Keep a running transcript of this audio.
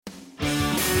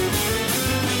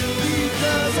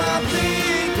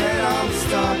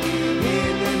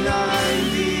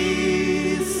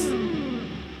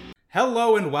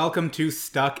Hello and welcome to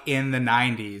Stuck in the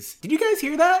 90s. Did you guys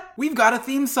hear that? We've got a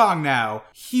theme song now.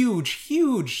 Huge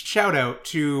shout out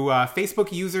to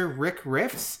Facebook user Rick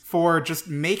Riffs for just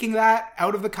making that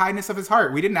out of the kindness of his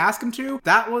heart. We didn't ask him to.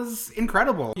 That was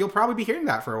incredible. You'll probably be hearing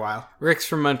that for a while. Rick's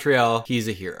from Montreal. He's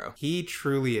a hero. He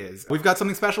truly is. We've got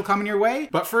something special coming your way,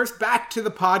 but first, back to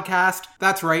the podcast.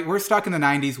 That's right, we're Stuck in the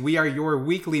 90s. We are your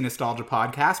weekly nostalgia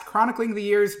podcast, chronicling the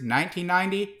years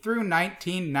 1990 through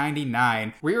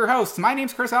 1999. We're your hosts. My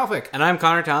name's Chris Alphick. And I'm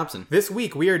Connor Thompson. This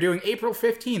week, we are doing April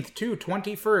 15th to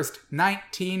 21st,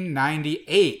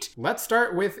 1998. Let's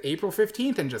start with April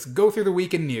 15th and just go through the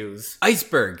week in news.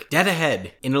 Iceberg, dead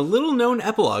ahead. In a little-known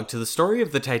epilogue to the story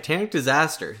of the Titanic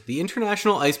disaster, the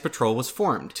International Ice Patrol was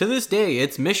formed. To this day,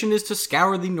 its mission is to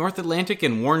scour the North Atlantic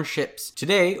and warn ships.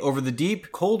 Today, over the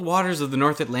deep, cold waters of the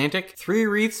North Atlantic, 3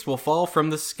 wreaths will fall from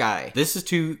the sky. This is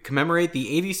to commemorate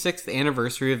the 86th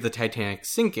anniversary of the Titanic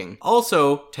sinking.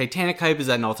 Also, Titanic hype is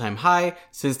at an all-time high,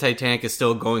 since Titanic is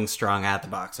still going strong at the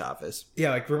box office.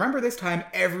 Yeah, remember this time,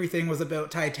 everything was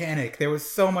about Titanic. There was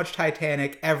so much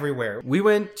Titanic everywhere. We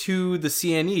went to the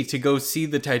CNE to go see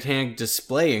the Titanic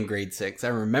display in grade 6. I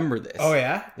remember this. Oh,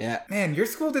 yeah? Yeah. Man, your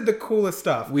school did the coolest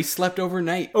stuff. We slept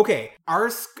overnight. Okay,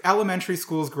 our elementary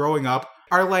schools growing up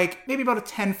are maybe about a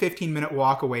 10-15 minute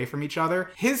walk away from each other.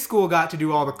 His school got to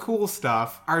do all the cool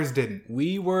stuff. Ours didn't.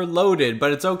 We were loaded,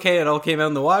 but it's okay. It all came out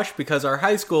in the wash because our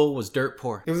high school was dirt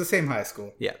poor. It was the same high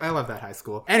school. Yeah. I love that high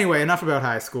school. Anyway, enough about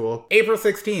high school. April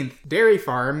 16th, dairy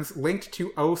farms linked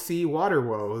to OC water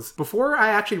woes. Before I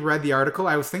actually read the article,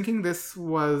 I was thinking this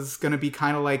was going to be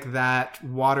kind of like that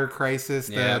water crisis,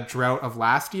 the drought of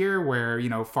last year, where,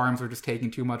 farms were just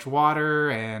taking too much water,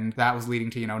 and that was leading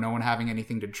to, no one having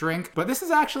anything to drink. But this is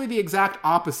actually the exact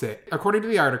opposite. According to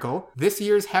the article, this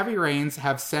year's heavy rains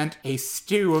have sent a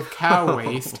stew of cow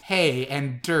waste, hay,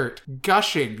 and dirt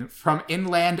gushing from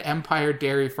Inland Empire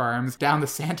dairy farms down the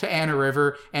Santa Ana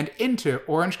River and into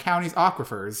Orange County's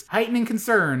aquifers, heightening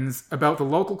concerns about the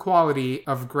local quality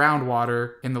of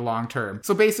groundwater in the long term.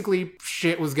 So basically,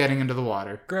 shit was getting into the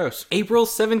water. Gross. April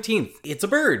 17th. It's a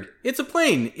bird. It's a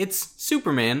plane. It's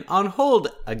Superman on hold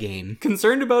again.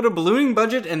 Concerned about a ballooning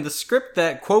budget and the script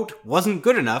that, quote, wasn't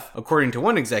good enough, according to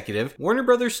one executive, Warner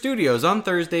Brothers Studios on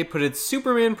Thursday put its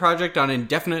Superman project on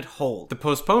indefinite hold. The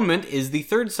postponement is the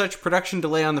third such production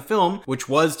delay on the film, which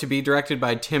was to be directed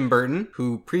by Tim Burton,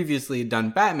 who previously had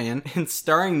done Batman, and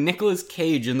starring Nicolas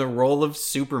Cage in the role of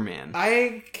Superman.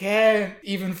 I can't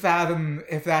even fathom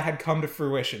if that had come to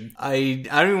fruition. I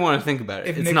don't even want to think about it.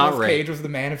 If it's Nicolas not right. Cage was the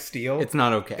Man of Steel. It's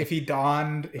not okay. If he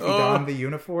donned the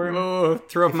uniform. Oh,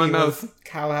 throw up my mouth.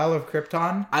 Kal-El of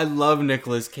Krypton. I love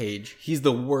Nicolas Cage. He's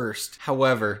the worst.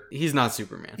 However, he's not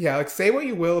Superman. Yeah, say what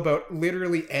you will about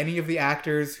literally any of the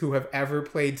actors who have ever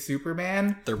played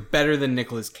Superman. They're better than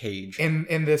Nicolas Cage.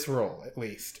 In this role, at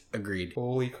least. Agreed.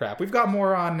 Holy crap. We've got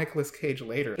more on Nicolas Cage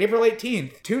later. April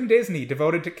 18th, Toon Disney,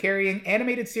 devoted to carrying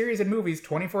animated series and movies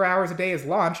 24 hours a day, is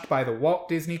launched by the Walt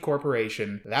Disney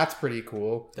Corporation. That's pretty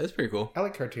cool. That's pretty cool. I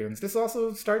like cartoons. This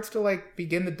also starts to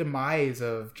begin the demise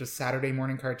of just Saturday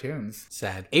morning cartoons.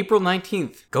 Sad. April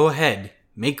 19th. Go ahead.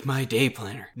 Make my day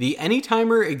planner. The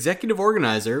Anytimer executive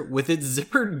organizer with its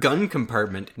zippered gun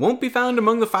compartment won't be found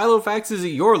among the Filofaxes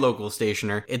at your local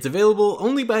stationer. It's available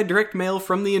only by direct mail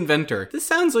from the inventor. This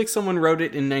sounds like someone wrote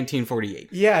it in 1948.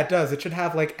 Yeah, it does. It should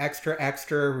have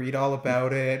extra, read all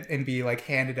about it, and be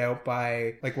handed out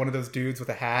by one of those dudes with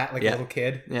a hat, a little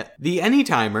kid. Yeah. The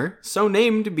Anytimer, so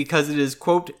named because it is,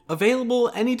 quote,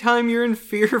 available anytime you're in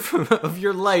fear of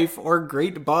your life or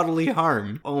great bodily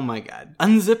harm. Oh my god.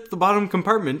 Unzip the bottom compartment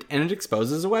and it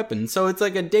exposes a weapon. So it's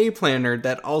like a day planner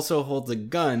that also holds a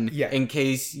gun in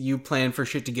case you plan for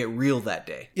shit to get real that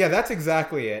day. Yeah, that's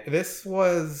exactly it. This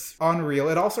was unreal.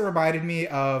 It also reminded me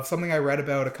of something I read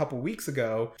about a couple weeks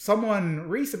ago. Someone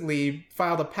recently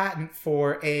filed a patent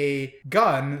for a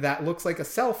gun that looks like a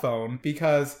cell phone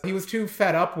because he was too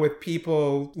fed up with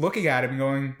people looking at him and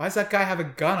going, why does that guy have a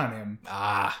gun on him?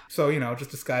 So,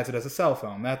 just disguise it as a cell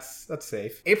phone. That's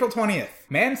safe. April 20th.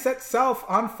 Man sets self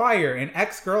on fire in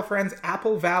ex-girlfriend's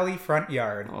Apple Valley front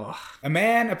yard. Ugh. A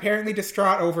man apparently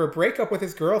distraught over a breakup with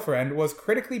his girlfriend was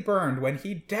critically burned when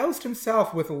he doused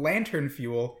himself with lantern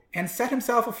fuel and set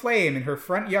himself aflame in her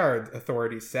front yard,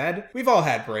 authorities said. We've all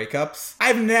had breakups.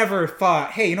 I've never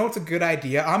thought, hey, what's a good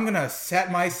idea? I'm gonna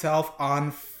set myself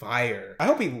on fire. I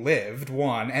hope he lived,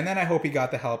 one, and then I hope he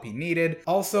got the help he needed.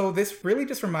 Also, this really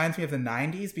just reminds me of the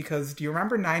 90s, because do you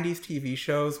remember 90s TV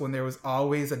shows when there was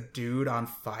always a dude on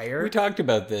fire? We talked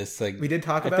about this. We did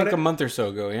talk about it? I think a month or so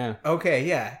ago, yeah. Okay,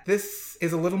 yeah. This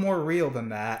is a little more real than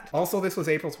that. Also, this was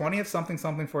April 20th, something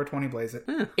 420 blaze it.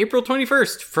 April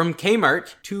 21st, from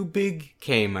Kmart to to Big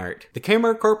Kmart. The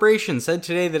Kmart Corporation said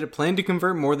today that it planned to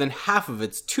convert more than half of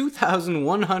its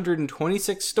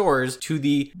 2,126 stores to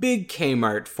the Big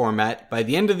Kmart format by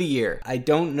the end of the year. I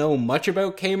don't know much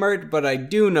about Kmart, but I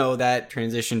do know that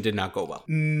transition did not go well.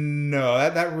 No,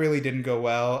 that really didn't go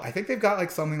well. I think they've got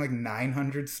like something like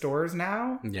 900 stores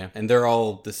now. Yeah, and they're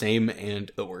all the same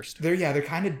and the worst. They're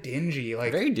kind of dingy.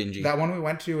 Like very dingy. That one we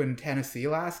went to in Tennessee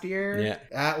last year. Yeah.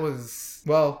 That was,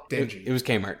 well, dingy. It was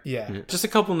Kmart. Yeah. Just a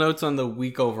couple notes on the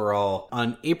week overall.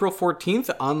 On April 14th,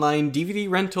 online DVD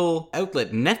rental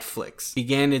outlet Netflix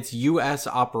began its U.S.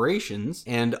 operations.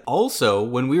 And also,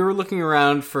 when we were looking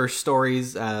around for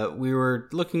stories, we were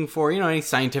looking for, any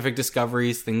scientific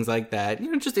discoveries, things like that.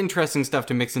 Just interesting stuff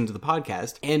to mix into the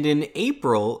podcast. And in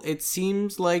April, it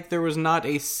seems like there was not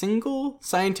a single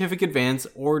scientific advance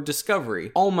or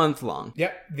discovery all month long.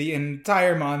 Yep, the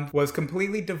entire month was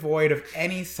completely devoid of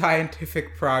any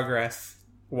scientific progress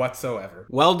whatsoever.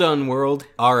 Well done, world.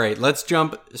 All right, let's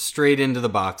jump straight into the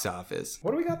box office.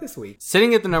 What do we got this week?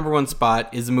 Sitting at the number 1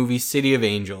 spot is the movie City of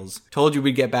Angels. Told you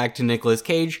we'd get back to Nicolas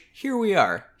Cage. Here we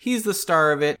are. He's the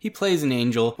star of it. He plays an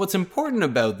angel. What's important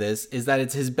about this is that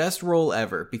it's his best role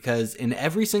ever, because in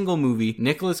every single movie,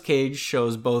 Nicolas Cage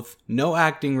shows both no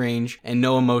acting range and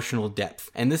no emotional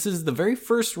depth. And this is the very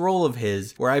first role of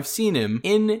his where I've seen him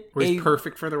in where he's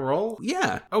perfect for the role?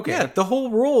 Yeah. Okay. Yeah, the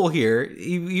whole role here,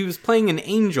 he was playing an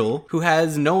angel who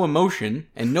has no emotion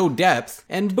and no depth,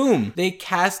 and boom, they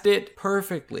cast it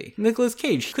perfectly. Nicolas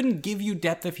Cage couldn't give you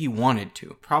depth if he wanted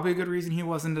to. Probably a good reason he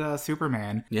wasn't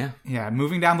Superman. Yeah. Yeah,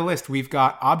 moving down the list, we've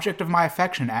got Object of My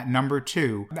Affection at number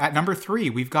 2. At number 3,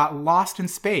 we've got Lost in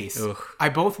Space. Ugh. I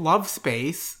both love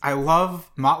space, I love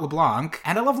Mont LeBlanc,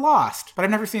 and I love Lost, but I've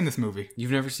never seen this movie.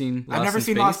 You've never seen Lost I've never in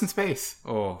seen Space? Lost in Space.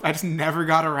 Oh. I just never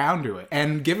got around to it.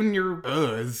 And given your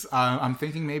buzz, I'm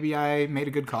thinking maybe I made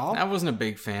a good call. I wasn't a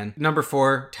big fan. Number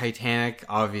 4, Titanic,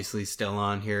 obviously still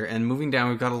on here. And moving down,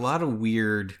 we've got a lot of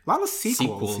weird a lot of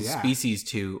sequels. Yeah. Species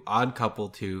 2, Odd Couple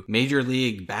 2, Major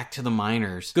League, Back to the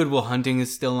Minors. Good Will Hunting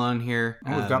is still on here.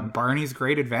 Oh, we've got Barney's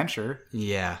Great Adventure.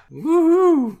 Yeah.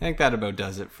 Woohoo! I think that about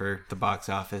does it for the box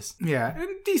office. Yeah, a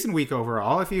decent week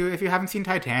overall. If you haven't seen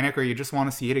Titanic or you just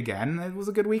want to see it again, it was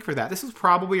a good week for that. This was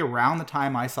probably around the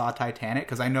time I saw Titanic,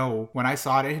 because I know when I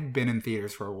saw it, it had been in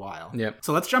theaters for a while. Yep.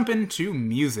 So let's jump into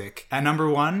music. At number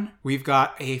 1, we've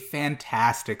got a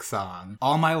fantastic song,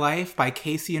 All My Life by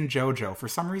Casey and JoJo. For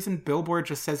some reason, Billboard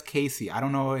just says Casey. I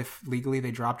don't know if legally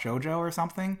they dropped JoJo or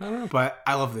something, but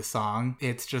I love this song.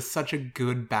 It's just such a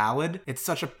good ballad. It's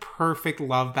such a perfect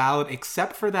love ballad,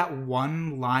 except for that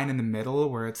one line in the middle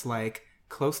where it's like,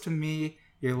 close to me,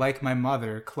 you're like my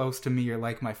mother. Close to me, you're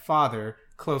like my father.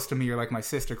 Close to me, you're like my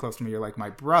sister. Close to me, you're like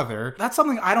my brother. That's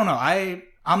something, I don't know.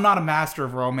 I'm not a master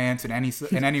of romance in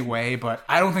any way, but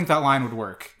I don't think that line would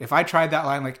work. If I tried that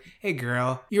line like, hey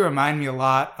girl, you remind me a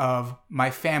lot of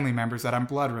my family members that I'm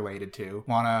blood related to.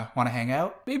 Wanna hang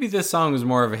out? Maybe this song was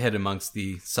more of a hit amongst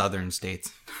the southern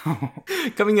states.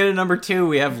 Coming in at number 2,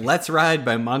 we have Let's Ride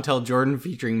by Montel Jordan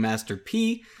featuring Master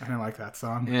P. I didn't like that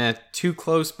song. Yeah, Too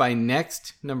Close by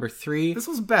Next, number 3. This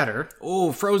was better.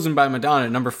 Oh, Frozen by Madonna,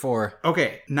 number 4.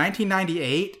 Okay,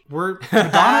 1998.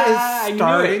 Madonna is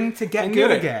starting to get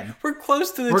good again. We're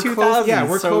close to the 2000s.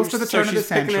 We're close to the turn of the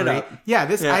century. Yeah,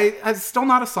 it's still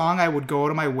not a song I would go out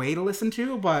of my way to listen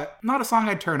to, but not a song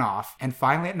I'd turn off. And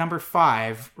finally at number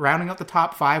 5, rounding out the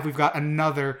top 5, we've got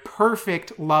another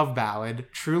perfect love ballad,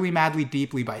 Truly Madly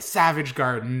Deeply by Savage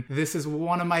Garden. This is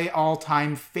one of my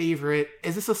all-time favorite.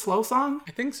 Is this a slow song?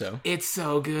 I think so. It's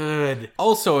so good.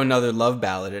 Also another love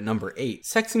ballad at number 8,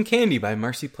 Sex and Candy by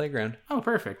Marcy Playground. Oh,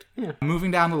 perfect. Yeah. Moving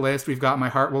down the list, we've got My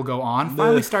Heart Will Go On.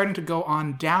 Finally starting to go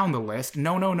on down the list.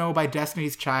 No, No, No by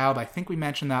Destiny's Child. I think we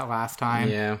mentioned that last time.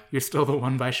 Yeah. You're Still the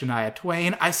One by Shania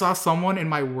Twain. I saw someone in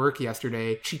my work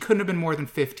yesterday. She couldn't have been more than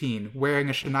 15 wearing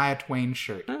a Shania Twain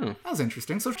shirt. Oh. That was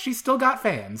interesting. So she's still got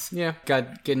fans. Yeah.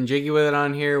 Got Getting Jiggy With It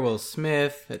on here. Will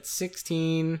Smith at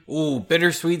 16. Ooh,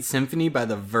 Bittersweet Symphony by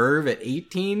The Verve at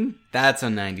 18. That's a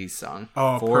 90s song.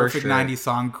 Oh, for perfect sure. 90s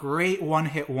song. Great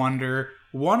one-hit wonder.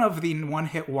 One of the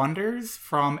one-hit wonders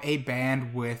from a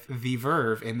band with The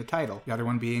Verve in the title. The other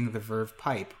one being The Verve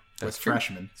Pipe. That's true.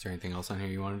 Freshman. Is there anything else on here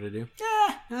you wanted to do?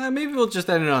 Yeah. Maybe we'll just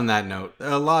end it on that note.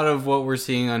 A lot of what we're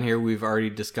seeing on here we've already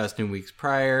discussed in weeks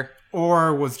prior.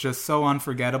 Or was just so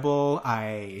unforgettable,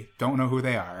 I don't know who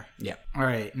they are. Yeah. All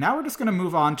right, now we're just going to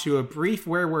move on to a brief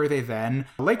Where Were They Then?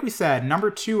 Like we said,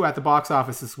 number 2 at the box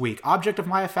office this week, Object of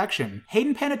My Affection.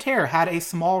 Hayden Panettiere had a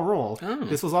small role. Oh.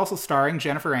 This was also starring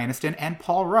Jennifer Aniston and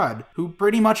Paul Rudd, who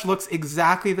pretty much looks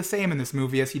exactly the same in this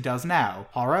movie as he does now.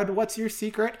 Paul Rudd, what's your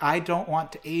secret? I don't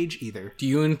want to age either. Do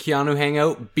you and Keanu hang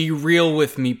out? Be real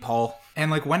with me, Paul. And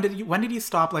like, when did you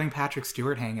stop letting Patrick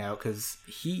Stewart hang out? Because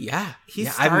he's I've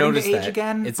starting noticed to age that.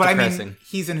 again. It's but depressing. I mean,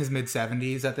 he's in his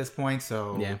mid-70s at this point,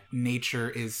 so Yeah. nature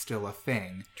is still a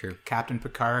thing. True. Captain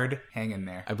Picard, hang in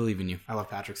there. I believe in you. I love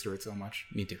Patrick Stewart so much.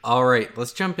 Me too. All right,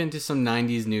 let's jump into some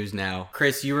 90s news now.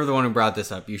 Chris, you were the one who brought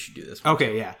this up. You should do this one.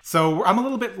 Okay, yeah. So I'm a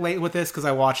little bit late with this because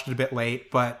I watched it a bit late,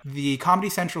 but the Comedy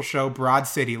Central show Broad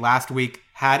City last week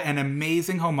had an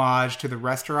amazing homage to the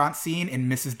restaurant scene in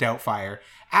Mrs. Doubtfire.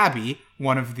 Abby,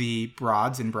 one of the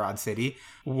broads in Broad City,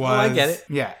 was... Oh, I get it.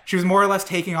 Yeah. She was more or less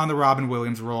taking on the Robin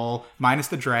Williams role, minus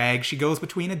the drag. She goes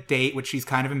between a date, which she's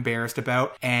kind of embarrassed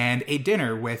about, and a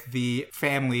dinner with the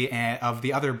family of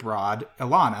the other broad,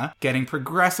 Ilana, getting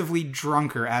progressively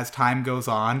drunker as time goes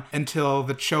on until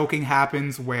the choking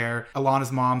happens where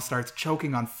Ilana's mom starts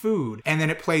choking on food. And then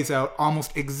it plays out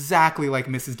almost exactly like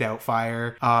Mrs.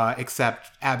 Doubtfire,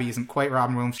 except Abby isn't quite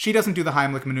Robin Williams. She doesn't do the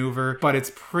Heimlich maneuver, but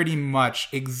it's pretty much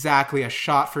exactly a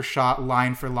shot-for-shot,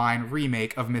 line-for-line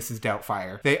remake of Mrs.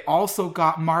 Doubtfire. They also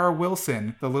got Mara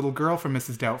Wilson, the little girl from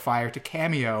Mrs. Doubtfire, to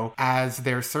cameo as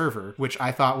their server, which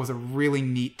I thought was a really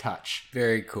neat touch.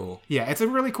 Very cool. Yeah, it's a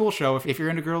really cool show. If you're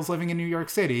into girls living in New York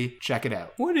City, check it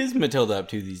out. What is Matilda up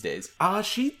to these days?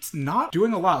 She's not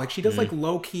doing a lot. Like, she does, like,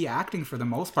 low-key acting for the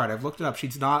most part. I've looked it up.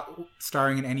 She's not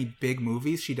starring in any big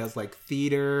movies. She does, like,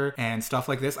 theater and stuff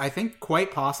like this. I think,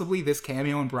 quite possibly, this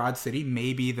cameo in Broad City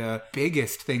may be the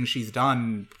biggest thing she's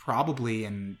done probably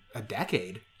in a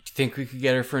decade. Do you think we could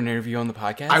get her for an interview on the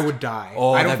podcast? I would die.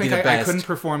 Oh, I don't that'd be think the I best. couldn't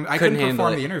perform. I Couldn't couldn't handle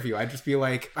perform it. the interview. I'd just be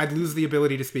like, I'd lose the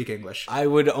ability to speak English. I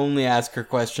would only ask her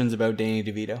questions about Danny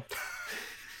DeVito.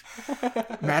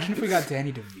 Imagine if we got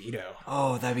Danny DeVito.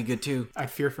 Oh, that'd be good too. I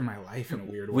fear for my life in a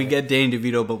weird way. We get Danny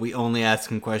DeVito, but we only ask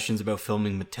him questions about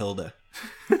filming Matilda.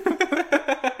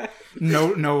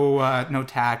 No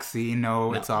Taxi,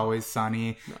 no It's Always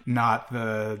Sunny, not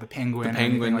the Penguin. The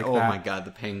Penguin. Like Oh that. my god,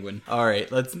 the Penguin. All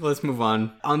right, let's move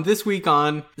on. On This Week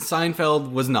On,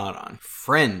 Seinfeld was not on.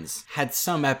 Friends had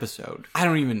some episode. I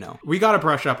don't even know. We gotta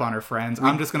brush up on our Friends.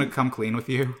 I'm just gonna come clean with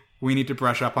you. We need to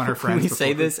brush up on our Friends. We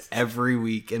say this every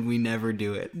week and we never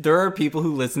do it. There are people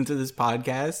who listen to this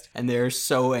podcast and they're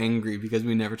so angry because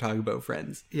we never talk about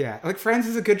Friends. Yeah, like Friends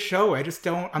is a good show. I'm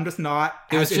just not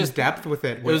as in depth with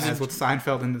it as with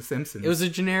Seinfeld and The Simpsons. It was a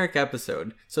generic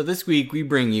episode. So this week we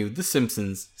bring you The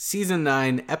Simpsons, Season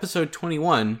 9, Episode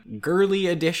 21, Girly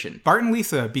Edition. Bart and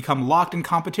Lisa become locked in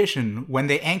competition when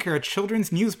they anchor a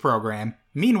children's news program.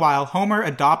 Meanwhile, Homer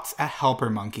adopts a helper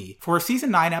monkey. For a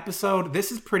Season 9 episode,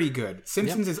 this is pretty good.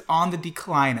 Simpsons is on the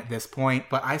decline at this point,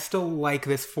 but I still like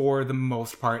this for the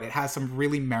most part. It has some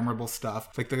really memorable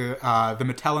stuff, like the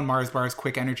Mattel and Mars Bars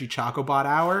Quick Energy Chocobot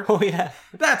Hour. Oh yeah.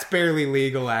 That's barely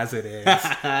legal as it is.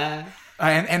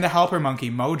 And the helper monkey,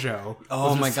 Mojo.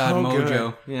 Oh my god, so Mojo.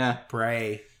 good. Yeah.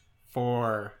 Pray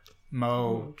for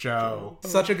Mojo.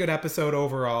 Such a good episode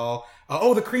overall.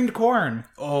 The creamed corn.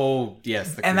 Oh,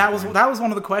 yes. And that was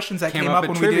one of the questions that came up at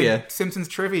when trivia. we did Simpsons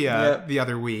trivia the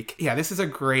other week. Yeah, this is a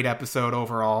great episode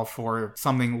overall for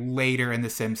something later in The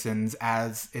Simpsons.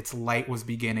 As its light was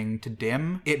beginning to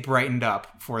dim, it brightened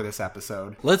up for this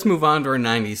episode. Let's move on to our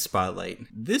 90s spotlight.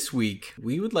 This week,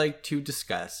 we would like to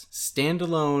discuss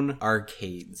standalone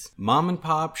arcades. Mom and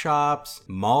pop shops,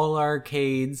 mall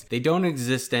arcades. They don't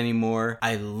exist anymore.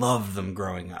 I loved them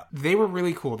growing up. They were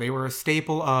really cool. They were a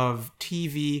staple of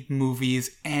TV,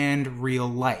 movies, and real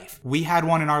life. We had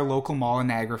one in our local mall in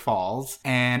Niagara Falls,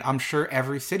 and I'm sure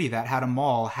every city that had a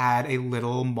mall had a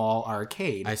little mall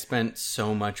arcade. I spent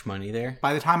so much money there.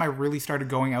 By the time I really started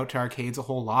going out to arcades a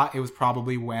whole lot, it was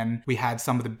probably when we had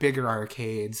some of the bigger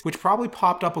arcades, which probably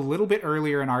popped up a little bit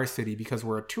earlier in our city because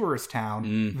we're a tourist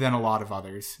town than a lot of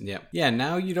others. Yeah,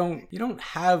 now you don't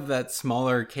have that small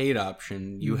arcade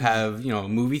option. You have, a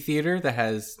movie theater that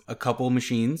has a couple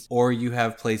machines, or you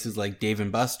have places like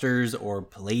Dave & Buster's or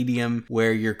Palladium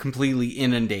where you're completely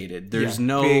inundated. There's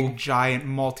no big, giant,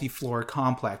 multi-floor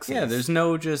complexes. Yeah, there's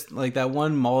no just like that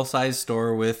one mall-sized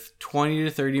store with 20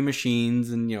 to 30 machines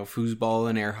and, foosball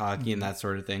and air hockey and that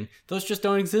sort of thing. Those just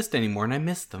don't exist anymore, and I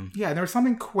miss them. Yeah, there was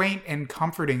something quaint and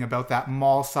comforting about that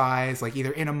mall size, like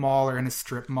either in a mall or in a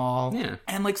strip mall. Yeah.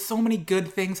 And like so many good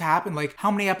things happen. Like how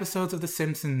many episodes of The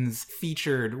Simpsons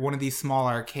featured one of these small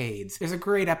arcades? There's a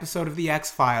great episode of The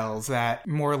X-Files that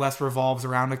more or less revolves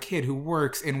around a kid who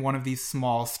works in one of these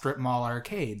small strip mall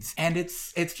arcades. And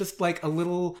it's just like a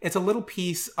little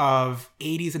piece of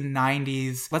 80s and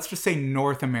 90s, let's just say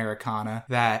North Americana,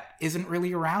 that isn't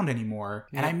really around anymore.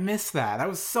 And I miss that. That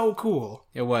was so cool.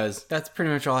 It was. That's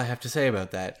pretty much all I have to say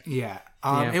about that. Yeah.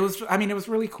 It was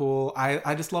really cool.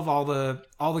 I just love all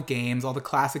the games, all the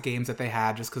classic games that they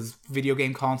had, just because video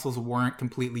game consoles weren't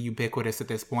completely ubiquitous at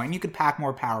this point. And you could pack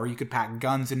more power, you could pack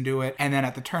guns into it. And then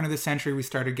at the turn of the century, we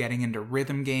started getting into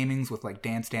rhythm gamings with like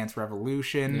Dance Dance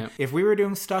Revolution. Yep. If we were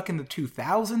doing Stuck in the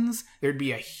 2000s, there'd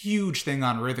be a huge thing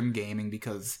on rhythm gaming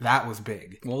because that was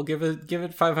big. We'll give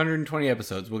it 520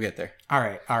 episodes. We'll get there. All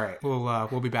right.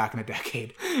 We'll be back in a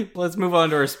decade. Let's move on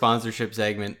to our sponsorship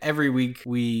segment. Every week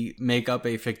we make up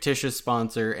a fictitious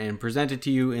sponsor and present it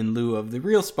to you in lieu of the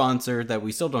real sponsor that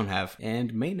we still don't have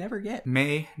and may never get.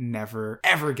 May never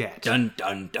ever get. Dun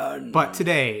dun dun. But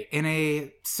today, in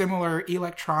a similar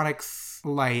electronics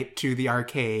light to the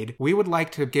arcade, we would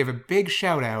like to give a big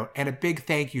shout out and a big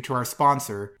thank you to our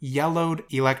sponsor, Yellowed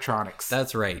Electronics.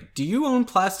 That's right. Do you own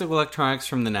plastic electronics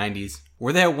from the 90s?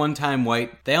 Were they at one time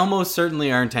white? They almost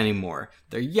certainly aren't anymore.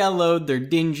 They're yellowed, they're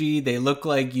dingy, they look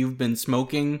like you've been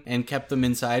smoking and kept them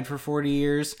inside for 40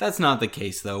 years. That's not the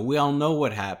case though. We all know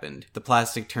what happened. The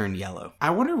plastic turned yellow. I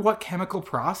wonder what chemical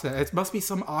process. It must be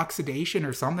some oxidation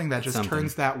or something that just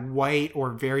turns that white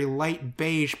or very light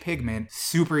beige pigment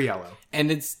super yellow. And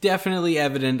it's definitely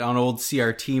evident on old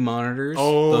CRT monitors,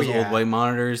 old white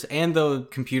monitors, and the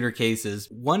computer cases.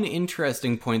 One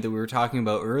interesting point that we were talking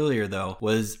about earlier, though,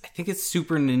 was I think it's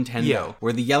Super Nintendo,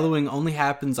 where the yellowing only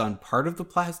happens on part of the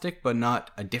plastic, but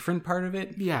not a different part of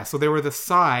it. Yeah, so there were the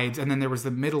sides, and then there was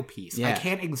the middle piece. Yeah. I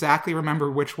can't exactly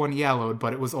remember which one yellowed,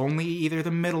 but it was only either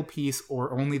the middle piece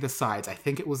or only the sides. I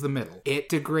think it was the middle. It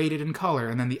degraded in color,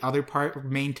 and then the other part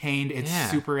maintained its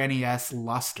Super NES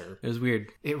luster. It was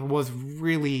weird. It was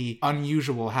really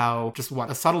unusual how just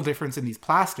a subtle difference in these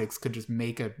plastics could just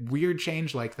make a weird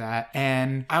change like that.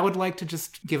 And I would like to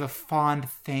just give a fond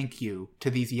thank you to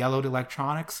these Yellowed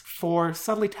Electronics for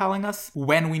subtly telling us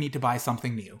when we need to buy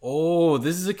something new. Oh,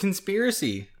 this is a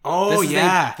conspiracy. Oh,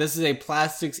 This is a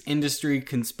plastics industry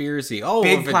conspiracy. Oh,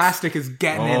 Big Plastic is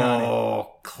getting in on it.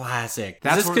 Oh, classic.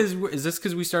 Is this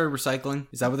because we started recycling?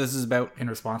 Is that what this is about? In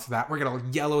response to that, we're going to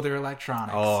yellow their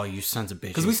electronics. Oh, you sons of bitches.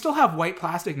 Because we still have white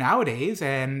plastic nowadays,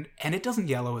 and it doesn't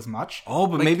yellow as much. Oh,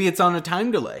 but maybe it's on a time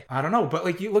delay. I don't know,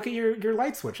 but you look at your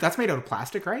light switch. That's made out of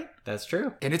plastic, right? That's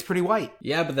true. And it's pretty white.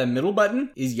 Yeah, but that middle button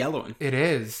is yellowing. It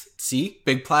is. See?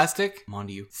 Big Plastic? I'm on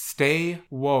to you. Stay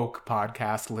woke,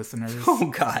 podcast listeners. Oh,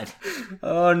 God.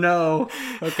 Oh, no.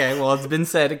 Okay, well, it's been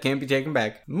said. It can't be taken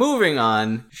back. Moving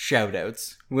on.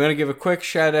 Shoutouts. We want to give a quick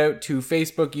shout out to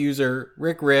Facebook user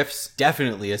Rick Riffs,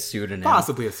 definitely a pseudonym.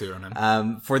 Possibly a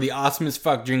pseudonym. For the awesome as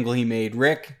fuck jingle he made.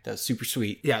 Rick, that was super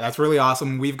sweet. Yeah, that's really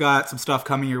awesome. We've got some stuff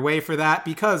coming your way for that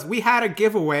because we had a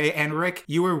giveaway, and Rick,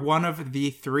 you were one of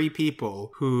the 3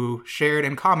 people who shared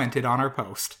and commented on our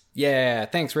post. Yeah,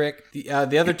 thanks, Rick. The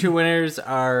other 2 winners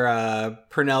are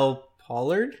Pernell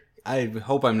Pollard. I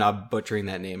hope I'm not butchering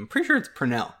that name. I'm pretty sure it's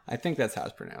Pernell. I think that's how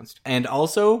it's pronounced. And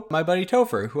also my buddy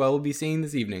Topher, who I will be seeing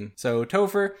this evening. So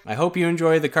Topher, I hope you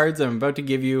enjoy the cards I'm about to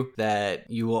give you that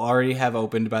you will already have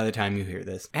opened by the time you hear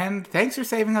this. And thanks for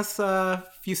saving us a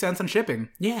few cents on shipping.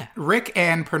 Yeah. Rick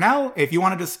and Pernell, if you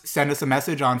want to just send us a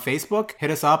message on Facebook,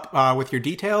 hit us up with your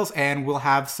details, and we'll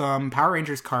have some Power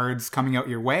Rangers cards coming out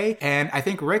your way. And I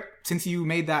think, Rick, since you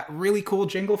made that really cool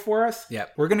jingle for us,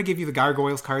 we're going to give you the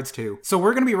Gargoyles cards too. So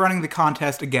we're going to be running the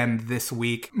contest again this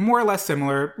week. More or less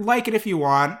similar. Like it if you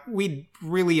want. We'd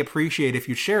really appreciate if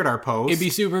you shared our post. It'd be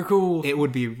super cool. It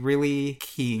would be really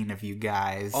keen of you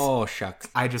guys. Oh, shucks.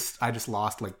 I just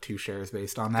lost like 2 shares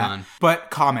based on that. Done. But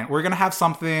comment. We're going to have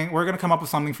something. We're going to come up with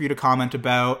something for you to comment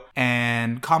about,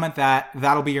 and comment that.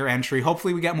 That'll be your entry.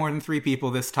 Hopefully we get more than 3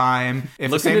 people this time.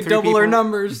 If looking to double our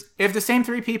numbers. If the same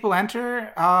 3 people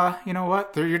enter, you know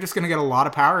what? You're just going to get a lot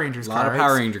of Power Rangers cards. A lot of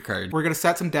Power Ranger cards. We're going to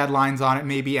set some deadlines on it.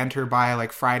 Maybe enter by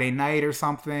like Friday night or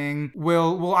something.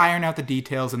 We'll iron out the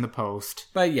details in the post.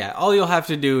 But yeah, all you'll have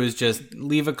to do is just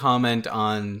leave a comment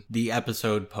on the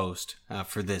episode post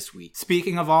for this week.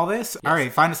 Speaking of all this, all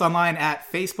right, find us online at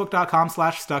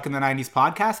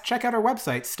facebook.com/stuckinthe90spodcast. Check out our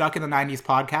website,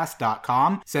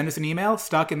 stuckinthe90spodcast.com. Send us an email,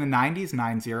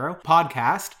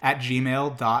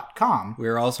 stuckinthe90podcast@gmail.com.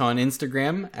 We're also on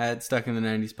Instagram at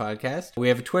stuckinthe90spodcast. We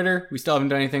have a Twitter. We still haven't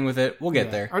done anything with it. We'll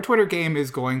get there. Our Twitter game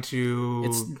is going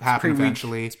to happen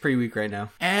eventually. It's pretty weak right now.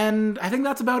 And I think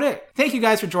that's about it. Thank you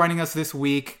guys for joining us this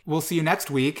week. We'll see you next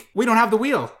week. We don't have the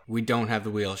wheel. We don't have the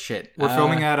wheel. Shit. We're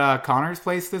filming at Connor's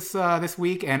place this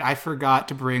week, and I forgot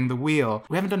to bring the wheel.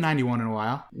 We haven't done 91 in a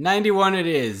while. 91 it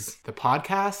is. The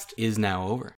podcast is now over.